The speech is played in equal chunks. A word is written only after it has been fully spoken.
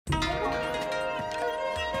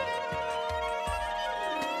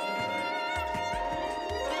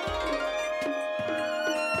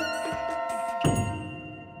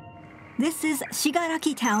This is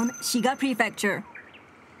Shigaraki Town, Shiga Prefecture.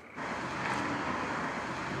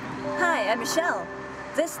 Hi, I'm Michelle.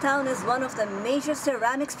 This town is one of the major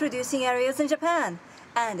ceramics producing areas in Japan,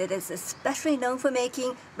 and it is especially known for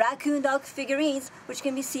making raccoon dog figurines, which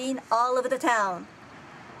can be seen all over the town.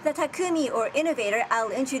 The Takumi, or innovator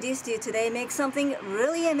I'll introduce to you today, makes something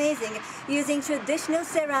really amazing using traditional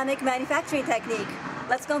ceramic manufacturing technique.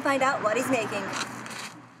 Let's go and find out what he's making.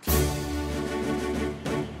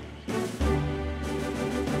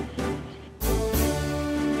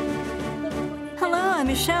 Hello, I'm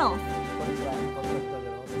Michelle.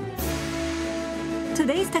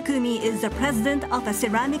 Today's Takumi is the president of a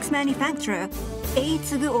ceramics manufacturer,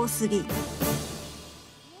 Eitsugu Osugi.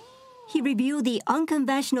 He reviewed the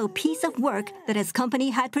unconventional piece of work that his company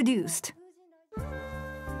had produced.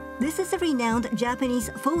 This is a renowned Japanese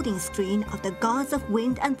folding screen of the gods of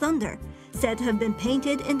wind and thunder, said to have been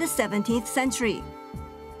painted in the 17th century.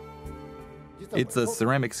 It's a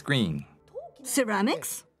ceramic screen.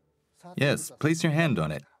 Ceramics? Yes, place your hand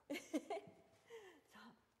on it.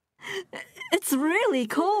 It's really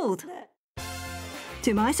cold.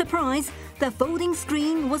 To my surprise, the folding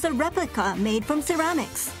screen was a replica made from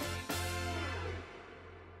ceramics.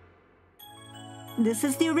 This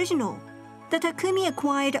is the original. The Takumi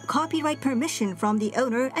acquired copyright permission from the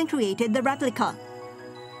owner and created the replica.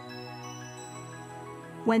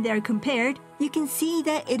 When they are compared, you can see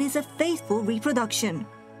that it is a faithful reproduction.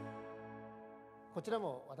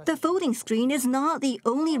 The folding screen is not the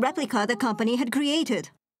only replica the company had created.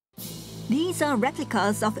 These are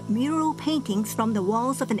replicas of mural paintings from the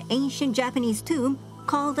walls of an ancient Japanese tomb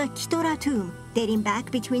called the Kitora tomb, dating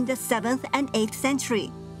back between the 7th and 8th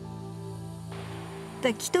century.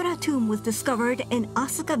 The Kitora tomb was discovered in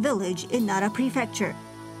Asuka village in Nara Prefecture.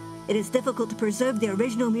 It is difficult to preserve the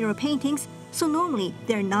original mural paintings, so normally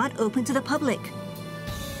they're not open to the public.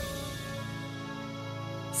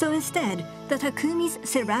 So instead, the Takumi's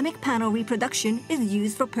ceramic panel reproduction is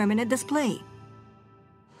used for permanent display.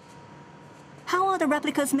 How are the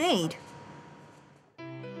replicas made?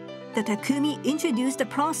 The Takumi introduced the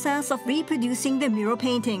process of reproducing the mural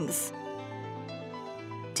paintings.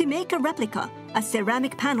 To make a replica, a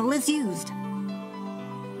ceramic panel is used.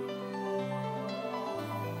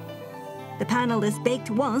 The panel is baked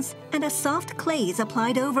once and a soft clay is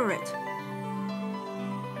applied over it.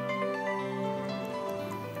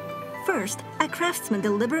 First, a craftsman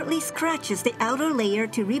deliberately scratches the outer layer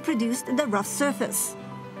to reproduce the rough surface.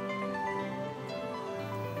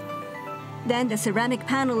 Then the ceramic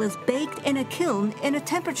panel is baked in a kiln in a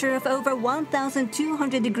temperature of over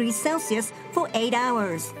 1,200 degrees Celsius for 8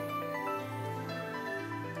 hours.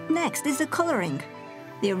 Next is the coloring.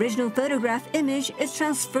 The original photograph image is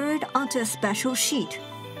transferred onto a special sheet.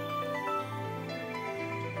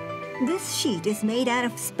 This sheet is made out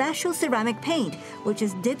of special ceramic paint, which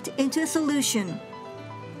is dipped into a solution.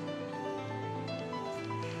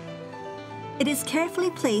 It is carefully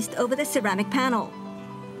placed over the ceramic panel.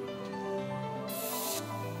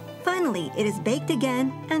 Finally, it is baked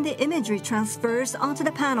again and the imagery transfers onto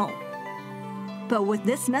the panel. But with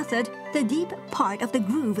this method, the deep part of the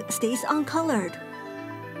groove stays uncolored.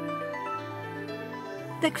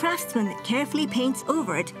 The craftsman carefully paints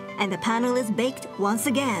over it and the panel is baked once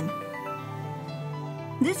again.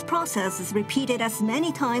 This process is repeated as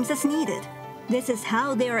many times as needed. This is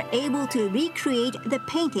how they are able to recreate the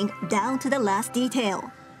painting down to the last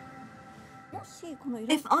detail.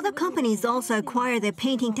 If other companies also acquire the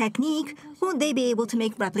painting technique, won't they be able to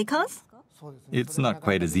make replicas? It's not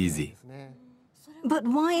quite as easy. But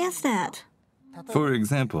why is that? For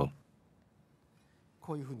example,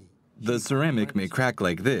 the ceramic may crack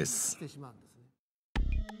like this.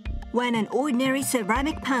 When an ordinary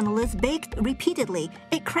ceramic panel is baked repeatedly,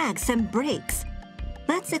 it cracks and breaks.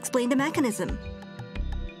 Let's explain the mechanism.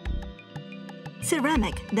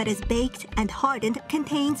 Ceramic that is baked and hardened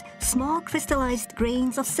contains small crystallized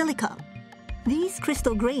grains of silica. These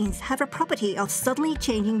crystal grains have a property of suddenly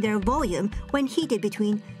changing their volume when heated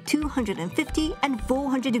between 250 and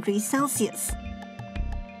 400 degrees Celsius.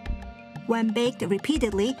 When baked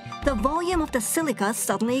repeatedly, the volume of the silica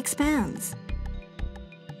suddenly expands.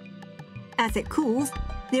 As it cools,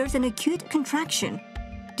 there's an acute contraction.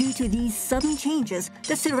 Due to these sudden changes,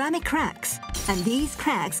 the ceramic cracks, and these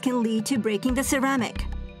cracks can lead to breaking the ceramic.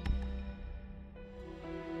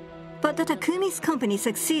 But the Takumi's company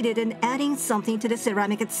succeeded in adding something to the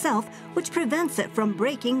ceramic itself which prevents it from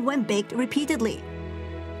breaking when baked repeatedly.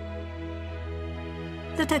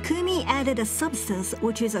 The Takumi added a substance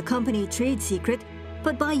which is a company trade secret,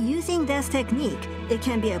 but by using this technique, it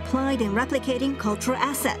can be applied in replicating cultural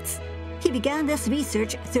assets. He began this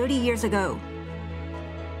research 30 years ago.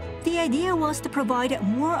 The idea was to provide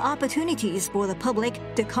more opportunities for the public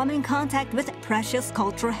to come in contact with precious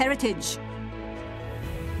cultural heritage.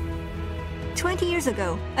 20 years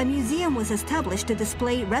ago, a museum was established to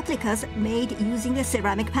display replicas made using the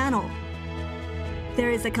ceramic panel.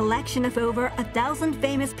 There is a collection of over 1,000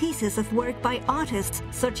 famous pieces of work by artists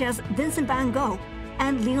such as Vincent van Gogh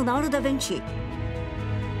and Leonardo da Vinci.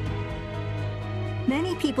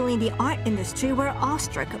 Many people in the art industry were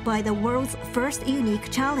awestruck by the world's first unique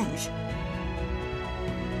challenge.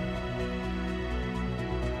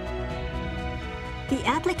 The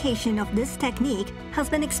application of this technique has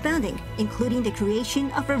been expanding, including the creation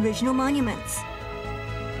of original monuments.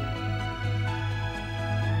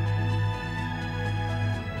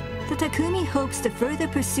 The Takumi hopes to further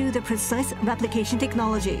pursue the precise replication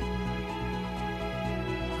technology.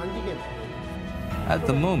 At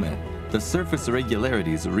the moment, the surface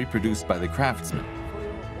irregularities are reproduced by the craftsman.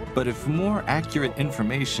 But if more accurate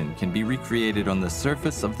information can be recreated on the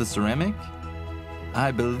surface of the ceramic,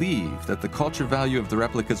 I believe that the culture value of the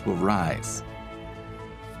replicas will rise.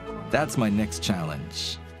 That's my next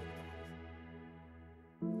challenge.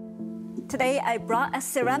 Today, I brought a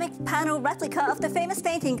ceramic panel replica of the famous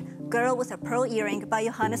painting, Girl with a Pearl Earring by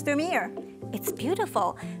Johannes Vermeer. It's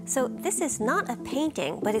beautiful. So this is not a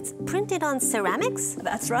painting, but it's printed on ceramics?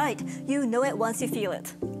 That's right. You know it once you feel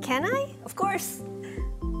it. Can I? Of course.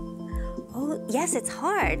 Oh, yes, it's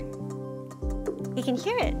hard. You can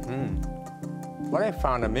hear it. What I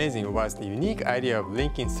found amazing was the unique idea of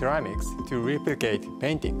linking ceramics to replicate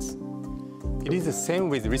paintings. It is the same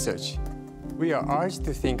with research. We are urged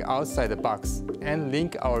to think outside the box and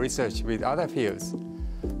link our research with other fields,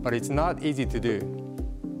 but it's not easy to do.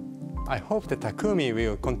 I hope that Takumi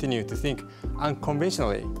will continue to think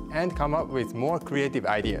unconventionally and come up with more creative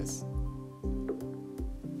ideas.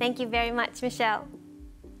 Thank you very much, Michelle.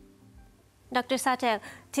 Dr. Sato,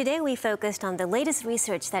 today we focused on the latest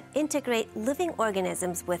research that integrate living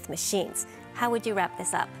organisms with machines. How would you wrap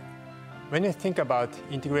this up? When you think about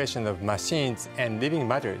integration of machines and living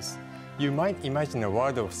matters, you might imagine a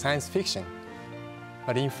world of science fiction.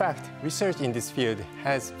 But in fact, research in this field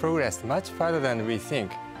has progressed much further than we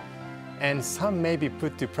think, and some may be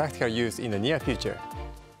put to practical use in the near future.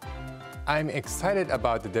 I'm excited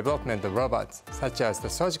about the development of robots, such as the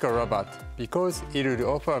surgical robot, because it will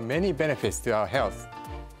offer many benefits to our health.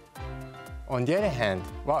 On the other hand,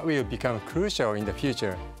 what will become crucial in the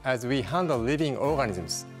future as we handle living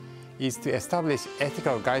organisms is to establish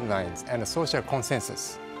ethical guidelines and a social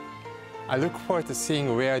consensus. I look forward to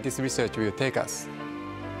seeing where this research will take us.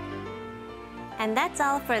 And that's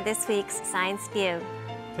all for this week's Science View.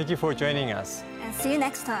 Thank you for joining us. And see you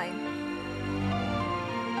next time.